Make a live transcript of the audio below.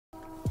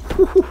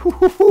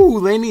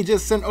Liene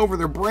just sent over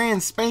their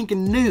brand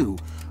spanking new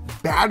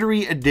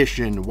battery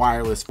edition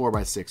wireless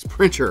 4x6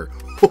 printer.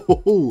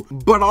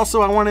 But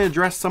also I want to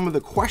address some of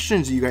the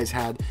questions you guys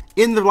had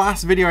in the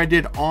last video I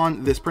did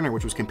on this printer,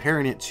 which was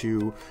comparing it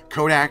to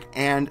Kodak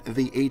and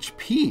the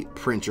HP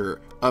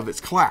printer of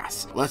its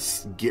class.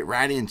 Let's get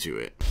right into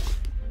it.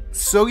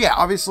 So yeah,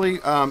 obviously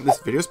this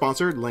video is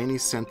sponsored. Liene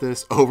sent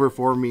this over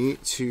for me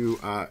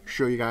to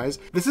show you guys.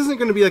 This isn't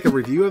going to be like a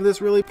review of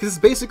this really, because it's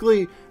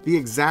basically the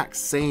exact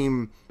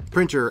same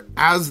printer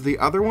as the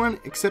other one,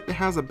 except it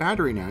has a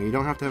battery now. You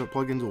don't have to have it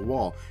plugged into a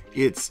wall.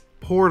 It's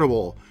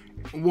portable.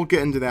 We'll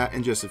get into that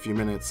in just a few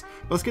minutes.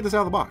 Let's get this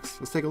out of the box.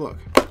 Let's take a look.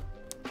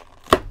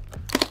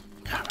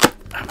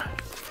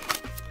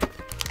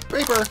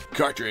 Paper,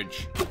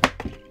 cartridge.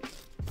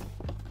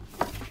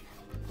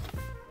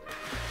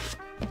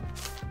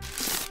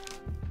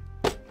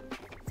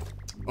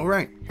 All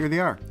right, here they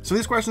are. So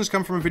these questions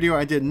come from a video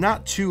I did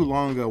not too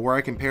long ago where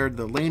I compared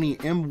the Liene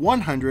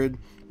M100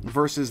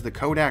 versus the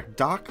Kodak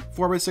Dock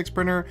 4x6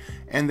 printer,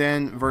 and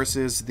then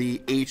versus the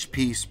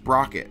HP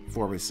Sprocket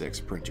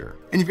 4x6 printer.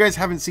 And if you guys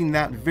haven't seen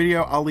that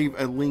video, I'll leave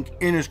a link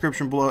in the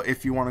description below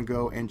if you want to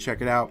go and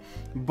check it out.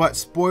 But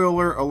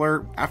spoiler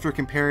alert, after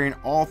comparing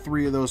all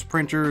three of those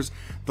printers,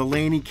 the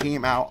Liene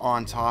came out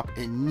on top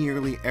in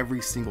nearly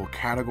every single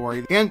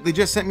category. And they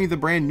just sent me the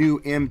brand new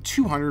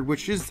M200,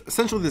 which is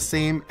essentially the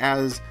same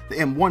as the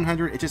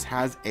M100. It just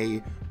has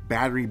a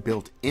battery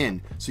built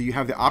in, so you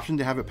have the option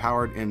to have it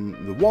powered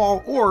in the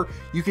wall, or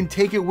you can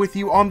take it with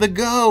you on the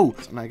go.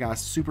 And I got a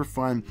super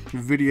fun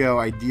video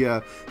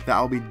idea that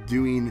I'll be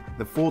doing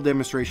the full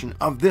demonstration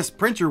of this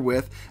printer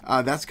with.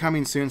 That's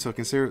coming soon, so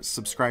consider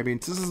subscribing.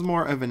 This is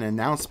more of an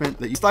announcement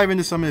that you dive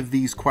into some of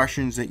these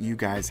questions that you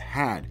guys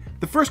had.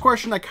 The first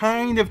question, I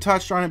kind of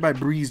touched on it, but I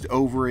breezed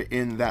over it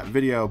in that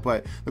video,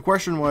 but the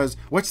question was,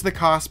 what's the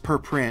cost per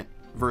print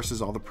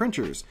versus all the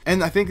printers?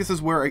 And I think this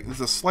is where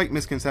there's a slight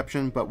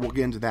misconception, but we'll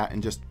get into that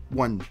in just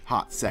one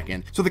hot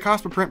second. So the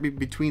cost per print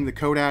between the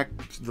Kodak,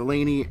 the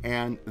Liene,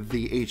 and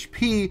the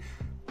HP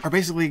are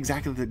basically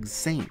exactly the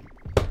same.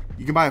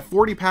 You can buy a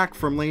 40 pack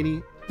from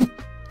Liene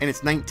and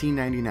it's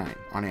 $19.99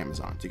 on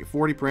Amazon. So you get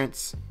 40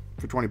 prints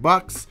for 20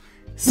 bucks.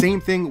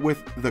 Same thing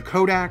with the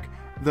Kodak.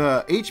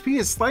 The HP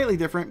is slightly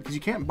different because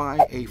you can't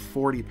buy a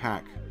 40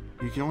 pack.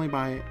 You can only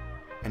buy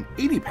an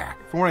 80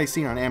 pack from what I've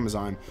seen on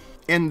Amazon.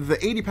 And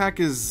the 80 pack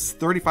is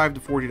 $35 to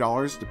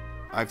 $40.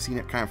 I've seen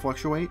it kind of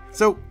fluctuate.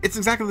 So it's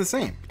exactly the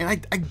same.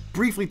 And I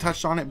briefly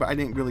touched on it, but I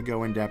didn't really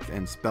go in depth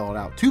and spell it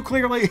out too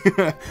clearly.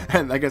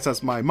 And I guess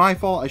that's my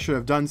fault. I should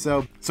have done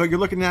so. So you're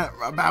looking at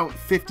about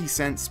 50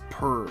 cents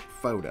per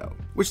photo,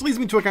 which leads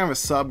me to a kind of a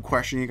sub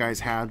question you guys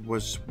had,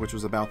 which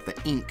was about the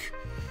ink.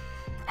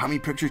 How many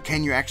pictures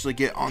can you actually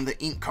get on the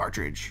ink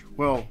cartridge?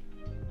 Well,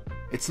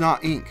 it's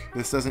not ink.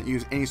 This doesn't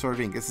use any sort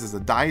of ink. This is a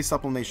dye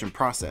sublimation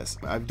process.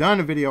 I've done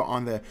a video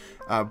on the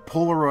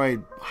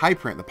Polaroid high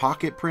print, the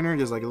pocket printer.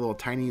 There's like a little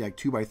tiny like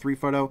 2x3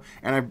 photo,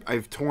 and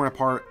I've torn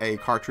apart a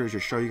cartridge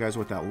to show you guys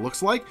what that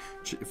looks like.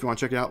 If you want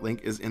to check it out,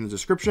 link is in the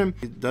description.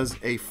 It does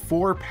a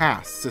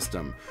 4-pass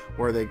system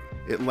where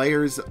it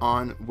layers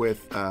on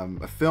with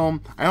a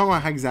film. I don't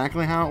know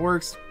exactly how it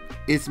works.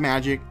 It's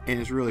magic and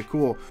it's really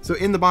cool. So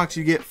in the box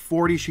you get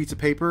 40 sheets of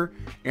paper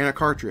and a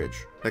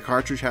cartridge. The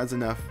cartridge has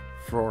enough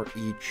for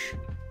each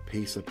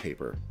piece of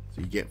paper,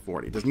 so you get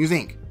 40. It doesn't use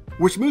ink.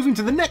 Which moves me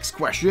to the next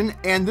question,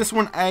 and this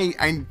one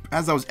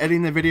as I was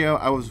editing the video,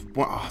 I was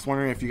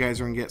wondering if you guys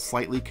are gonna get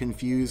slightly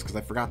confused because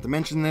I forgot to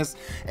mention this,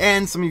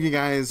 and some of you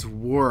guys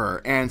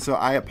were, and so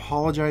I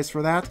apologize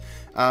for that.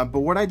 But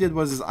what I did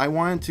was I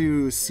wanted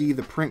to see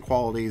the print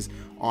qualities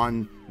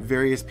on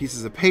various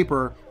pieces of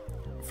paper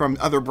from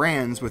other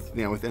brands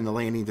within the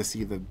Liene to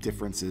see the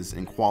differences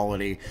in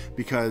quality,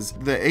 because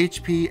the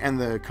HP and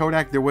the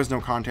Kodak, there was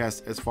no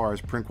contest as far as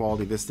print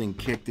quality. This thing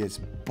kicked its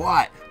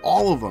butt,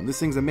 all of them. This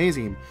thing's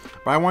amazing,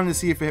 but I wanted to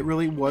see if it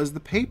really was the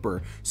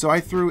paper. So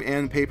I threw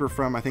in paper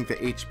from, I think, the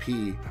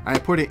HP, and I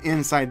put it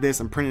inside this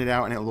and printed it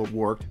out, and it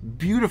worked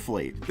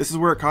beautifully. This is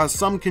where it caused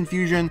some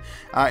confusion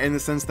in the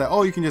sense that,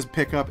 oh, you can just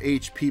pick up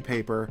HP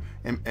paper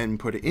and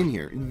put it in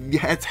here.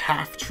 Yeah, it's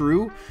half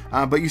true,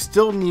 but you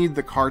still need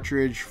the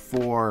cartridge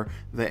for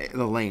the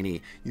Liene.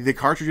 The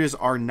cartridges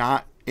are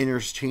not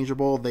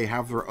interchangeable. They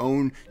have their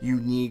own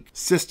unique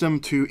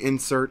system to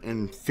insert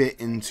and fit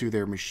into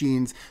their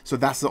machines, so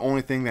that's the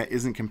only thing that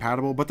isn't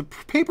compatible. But the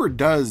paper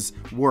does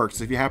work,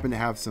 so if you happen to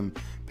have some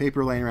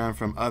paper laying around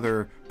from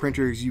other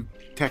printers, you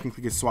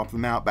technically could swap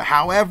them out. But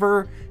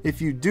however,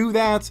 if you do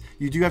that,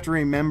 you do have to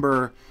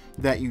remember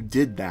that you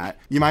did that.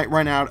 You might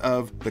run out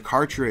of the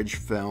cartridge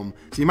film,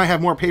 so you might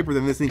have more paper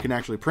than this thing can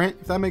actually print,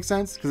 if that makes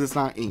sense, because it's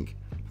not ink.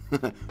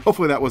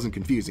 Hopefully that wasn't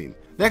confusing.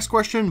 Next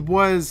question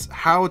was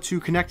how to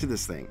connect to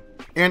this thing,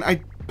 and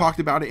I talked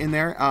about it in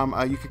there.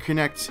 You could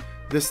connect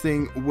this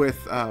thing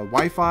with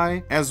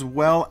Wi-Fi as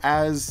well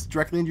as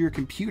directly into your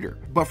computer.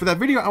 But for that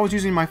video, I was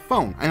using my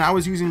phone, and I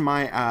was using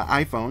my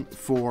iPhone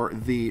for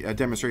the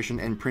demonstration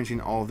and printing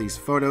all these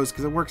photos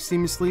because it works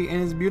seamlessly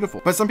and is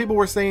beautiful. But some people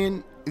were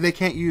saying they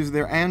can't use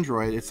their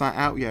Android. It's not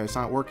out yet. It's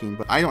not working.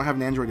 But I don't have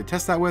an Android to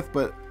test that with,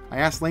 but I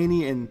asked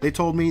Liene and they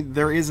told me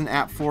there is an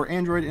app for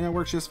Android and it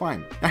works just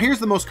fine. Now here's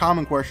the most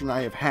common question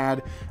I have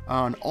had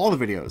on all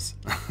the videos.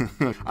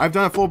 I've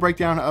done a full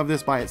breakdown of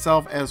this by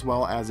itself as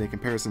well as a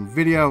comparison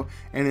video.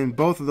 And in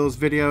both of those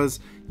videos,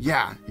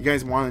 yeah, you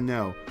guys want to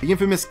know the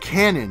infamous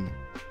Canon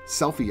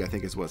selfie, I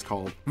think is what it's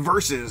called,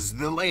 versus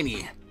the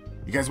Liene.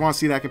 You guys want to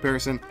see that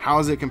comparison? How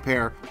does it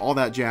compare? All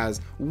that jazz.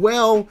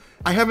 Well,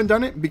 I haven't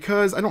done it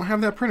because I don't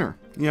have that printer.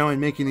 You know, and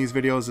making these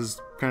videos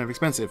is kind of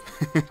expensive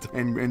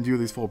and do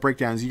these full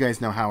breakdowns. You guys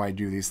know how I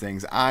do these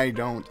things. I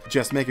don't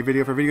just make a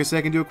video for video's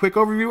sake and do a quick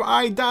overview.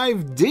 I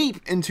dive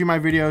deep into my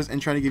videos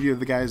and try to give you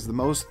the guys the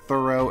most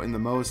thorough and the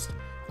most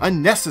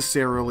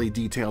unnecessarily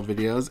detailed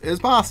videos as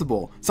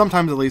possible.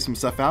 Sometimes I leave some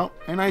stuff out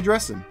and I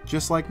address them,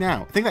 just like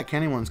now. I think that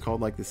Canon one's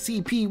called like the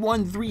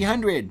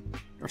CP1300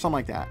 or something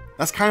like that.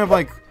 That's kind of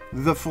like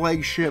the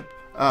flagship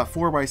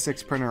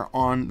 4x6 printer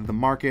on the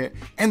market,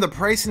 and the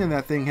pricing of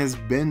that thing has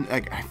been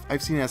like,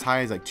 I've seen it as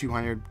high as like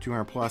 200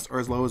 plus, or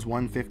as low as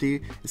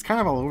 150. It's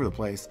kind of all over the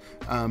place,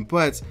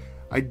 but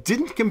I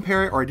didn't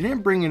compare it, or I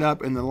didn't bring it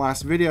up in the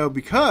last video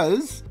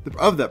because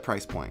of that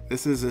price point.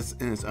 This is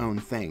in its own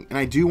thing, and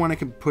I do want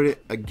to put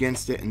it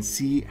against it and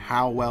see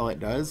how well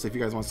it does. So if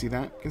you guys want to see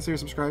that, consider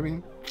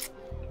subscribing.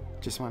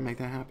 Just want to make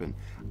that happen.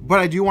 But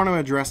I do want to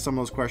address some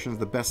of those questions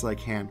the best I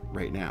can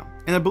right now.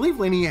 And I believe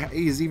Liene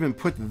has even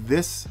put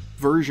this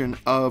version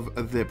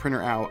of the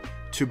printer out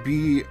to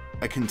be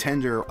a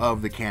contender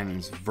of the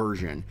Canon's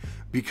version,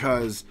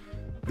 because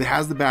it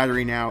has the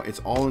battery now.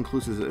 It's all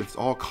inclusive. It's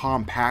all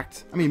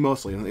compact. I mean,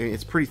 mostly.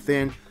 It's pretty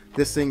thin.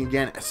 This thing,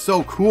 again, is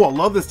so cool. I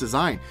love this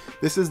design.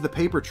 This is the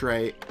paper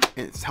tray,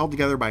 and it's held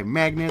together by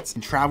magnets.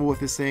 And travel with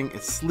this thing.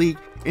 It's sleek.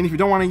 And if you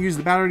don't want to use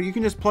the battery, you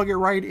can just plug it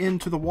right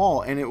into the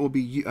wall, and it will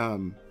be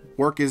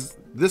work as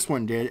this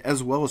one did,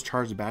 as well as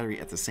charge the battery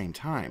at the same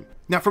time.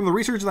 Now, from the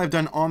research that I've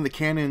done on the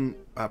Canon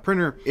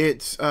printer,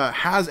 it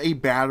has a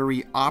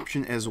battery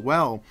option as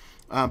well,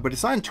 but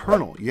it's not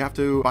internal. You have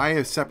to buy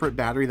a separate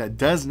battery that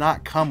does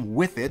not come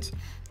with it,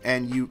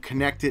 and you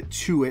connect it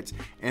to it,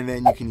 and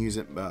then you can use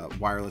it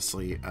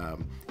wirelessly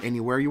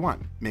anywhere you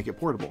want. Make it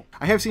portable.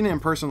 I have seen it in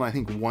person, I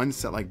think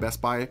once at like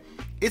Best Buy.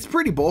 It's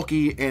pretty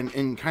bulky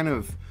and kind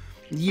of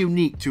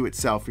unique to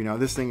itself. You know,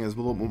 this thing is a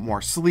little bit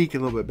more sleek, a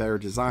little bit better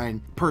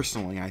design,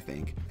 personally, I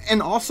think.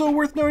 And also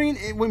worth noting,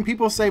 when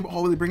people say,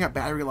 oh, they bring up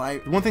battery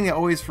life, one thing they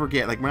always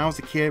forget, like when I was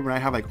a kid, when I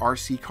had like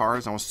RC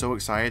cars, I was so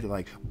excited to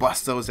like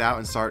bust those out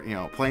and start, you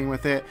know, playing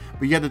with it.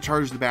 But you had to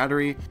charge the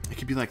battery. It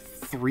could be like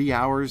 3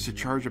 hours to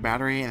charge a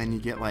battery, and then you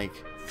get like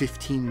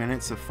 15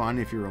 minutes of fun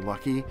if you were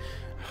lucky.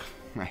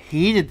 I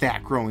hated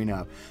that growing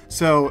up.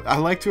 So I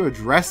like to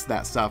address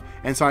that stuff.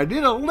 And so I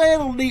did a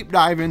little deep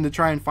dive in to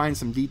try and find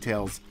some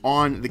details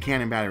on the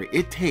Canon battery.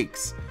 It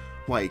takes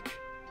like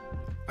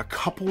a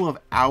couple of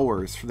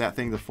hours for that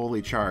thing to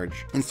fully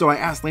charge. And so I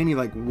asked Liene,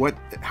 like,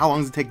 how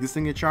long does it take this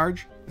thing to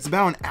charge? It's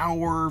about an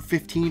hour,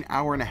 15,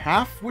 hour and a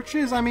half, which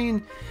is, I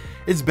mean,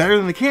 it's better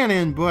than the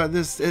Canon, but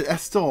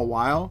that's still a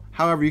while.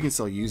 However, you can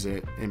still use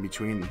it in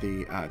between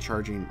the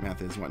charging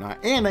methods and whatnot.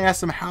 And I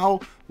asked them, how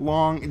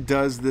long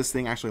does this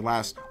thing actually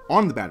last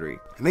on the battery?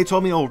 And they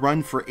told me it'll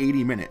run for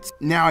 80 minutes.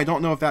 Now, I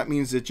don't know if that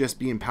means it just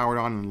being powered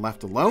on and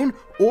left alone,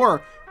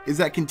 or is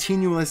that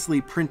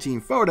continuously printing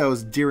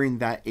photos during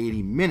that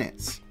 80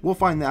 minutes? We'll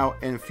find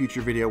out in a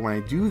future video when I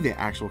do the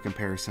actual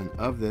comparison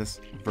of this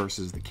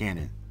versus the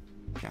Canon.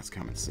 That's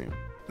coming soon.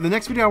 The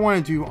next video I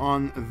want to do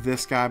on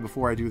this guy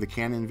before I do the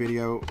Canon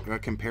video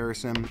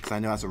comparison, because I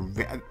know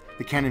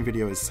the Canon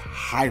video is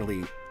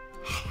highly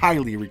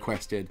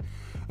requested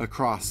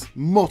across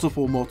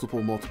multiple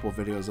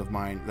videos of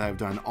mine that I've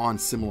done on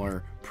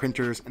similar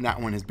printers, and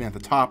that one has been at the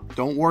top.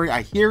 Don't worry,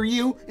 I hear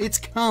you, it's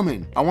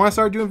coming. I want to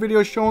start doing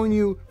videos showing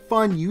you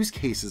fun use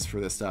cases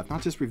for this stuff,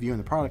 not just reviewing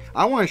the product.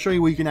 I want to show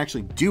you what you can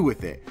actually do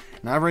with it.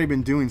 And I've already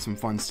been doing some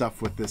fun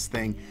stuff with this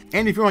thing.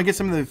 And if you want to get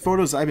some of the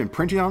photos I've been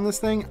printing on this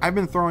thing, I've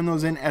been throwing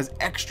those in as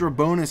extra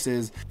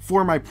bonuses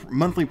for my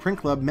monthly print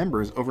club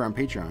members over on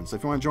Patreon. So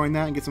if you want to join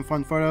that and get some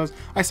fun photos,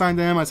 I sign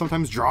them, I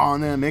sometimes draw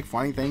on them, make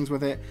funny things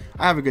with it.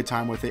 I have a good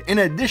time with it, in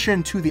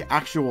addition to the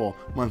actual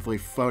monthly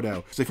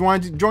photo. So if you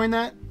want to join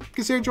that,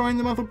 consider joining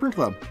the monthly print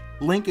club.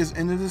 Link is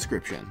in the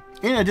description.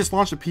 And I just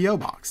launched a PO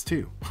box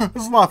too.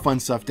 There's a lot of fun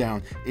stuff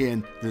down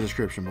in the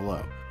description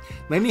below.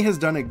 Liene has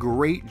done a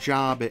great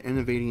job at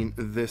innovating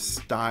this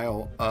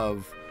style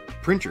of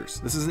printers.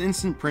 This is an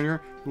instant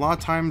printer. A lot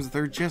of times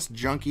they're just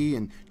junky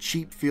and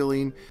cheap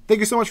feeling. Thank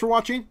you so much for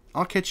watching.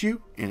 I'll catch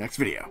you in the next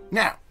video.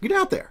 Now, get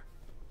out there,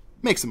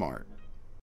 make some art.